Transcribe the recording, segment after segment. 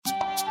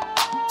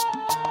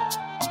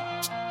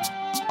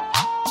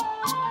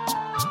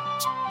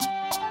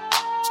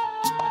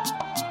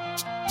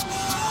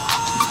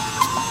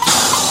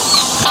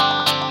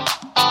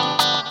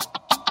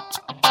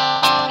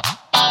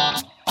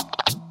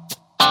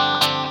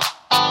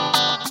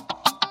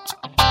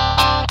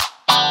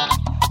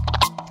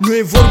Nu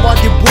e vorba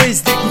de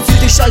băieți, de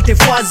cuțite și alte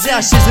faze.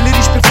 Așeză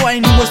lirici pe foaie,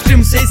 nu mă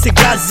strâm să iese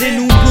gaze.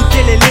 Nu umplu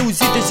telele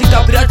uzite, zic ca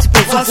pirații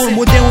pe vase. Sub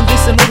formă de unde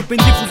să nori pe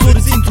difuzor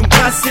zi într-un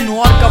case. Nu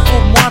ar ca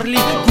Bob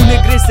Marley cu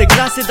negrese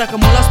grase. Dacă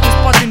mă las pe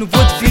spate nu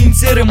văd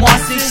ființe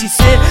rămase. Și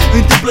se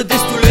întâmplă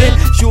destule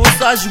și o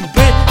să ajung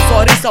pe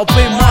soare sau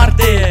pe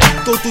Marte.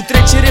 Totul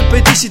trece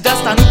repede și de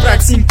asta nu prea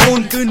țin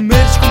cont. Când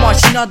mergi cu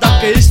mașina,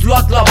 dacă ești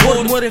luat la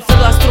bord. Mă refer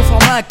la strofa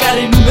mea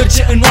care nu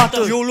merge în noată.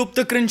 E o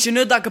luptă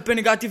crâncină dacă pe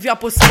negativ i-a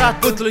păstrat.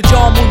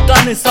 Bătlăgeaua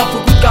montană s-a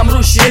făcut cam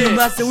roșie.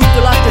 Lumea se uită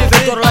la TV,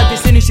 doar la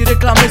desene și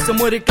reclame. Să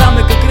mă reclame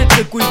că cred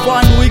că cuiva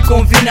nu îi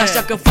convine.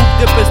 Așa că fug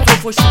de pe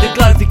strofă și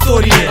declar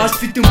victorie. Aș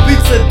fi tâmpit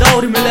să dau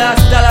rimele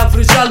astea la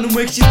vrăjal. Nu mă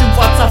excit în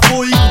fața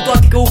foii, cu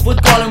toate că o văd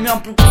goală. Mi-am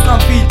propus ca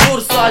în viitor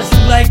să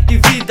ajung la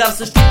MTV. Dar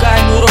să știi că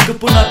ai noroc că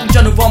până atunci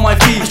nu va mai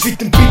fi. Aș fi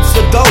tâmpit să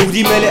dau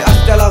rimele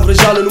astea la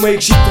vrăjală. Nu mă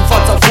excit în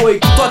fața foii,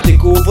 cu toate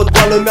că o văd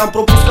goală. Mi-am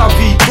propus ca în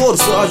viitor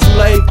să ajung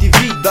la MTV.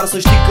 Dar să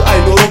știi că ai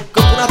noroc că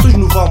până atunci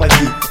nu va mai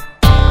fi.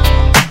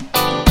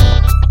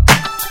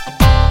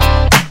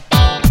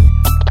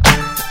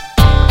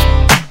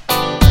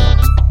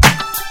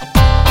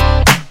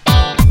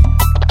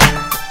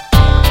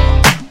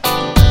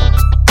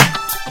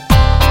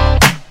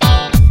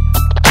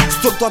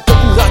 Stop toată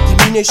ura din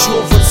mine și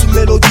o văd sub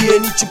melodie.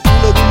 Nici în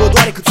pulă nu mă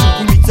doare cât sunt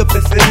cu Mitza pe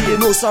ferie.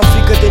 Nu o să am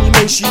frică de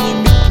nimeni și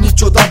nimic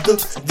niciodată.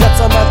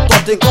 Viața mea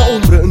toate ca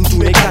umbră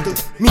întunecată.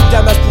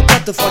 Mintea mea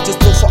sputată face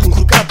strofa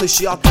încurcată.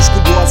 Și atunci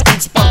când o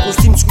asculti parcă o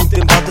simți cum te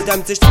îmbată. Te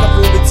amintești ca pe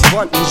un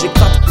bețivan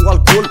injectat cu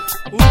alcool.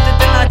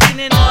 Uite-te la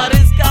tine, nu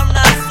arăți cam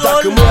nasol.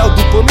 Dacă mă iau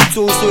după Mitza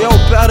o să o iau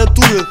pe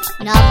arătură.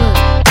 Na bă,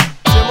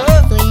 Ce mă?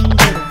 dă-i în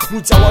gură.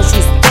 Mulți au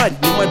ajuns tari,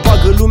 nu mai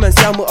bagă lumea în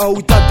seamă. Au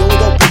uitat de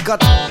unde au plecat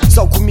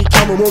sau cum îi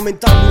cheamă.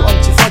 Momentan nu am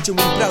ce facem,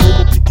 îmi prea rău,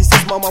 mă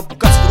plictisesc. M-am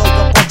apucat să vreau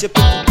capace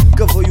pentru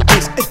că vă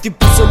iubesc. E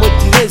timpul să mă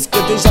tirez, că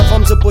deja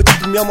v-am zăpăcit.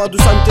 Mi-am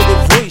adus aminte de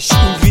voi și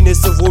îmi vine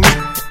să vomit.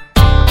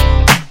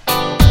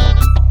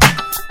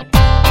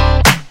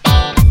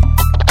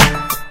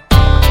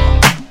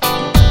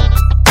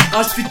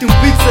 Aș fi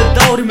tâmpit să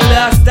dau rimele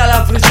astea la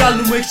vrăjal.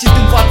 Nu mă excit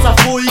în fața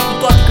foii, cu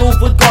toate că o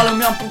văd goală.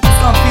 Mi-am propus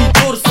ca în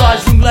viitor să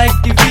ajung la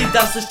MTV.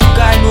 Dar să știi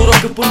că ai noroc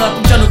că până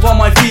atunci nu va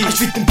mai fi. Aș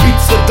fi tâmpit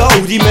să dau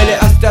rimele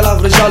astea la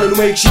vrăjală. Nu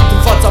mă excit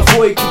în fața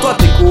foii, cu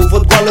toate că o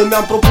văd goală.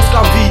 Mi-am propus ca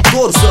în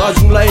viitor să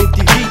ajung la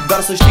MTV.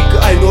 Dar să știi că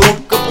ai noroc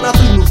că până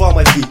atunci nu va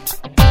mai fi.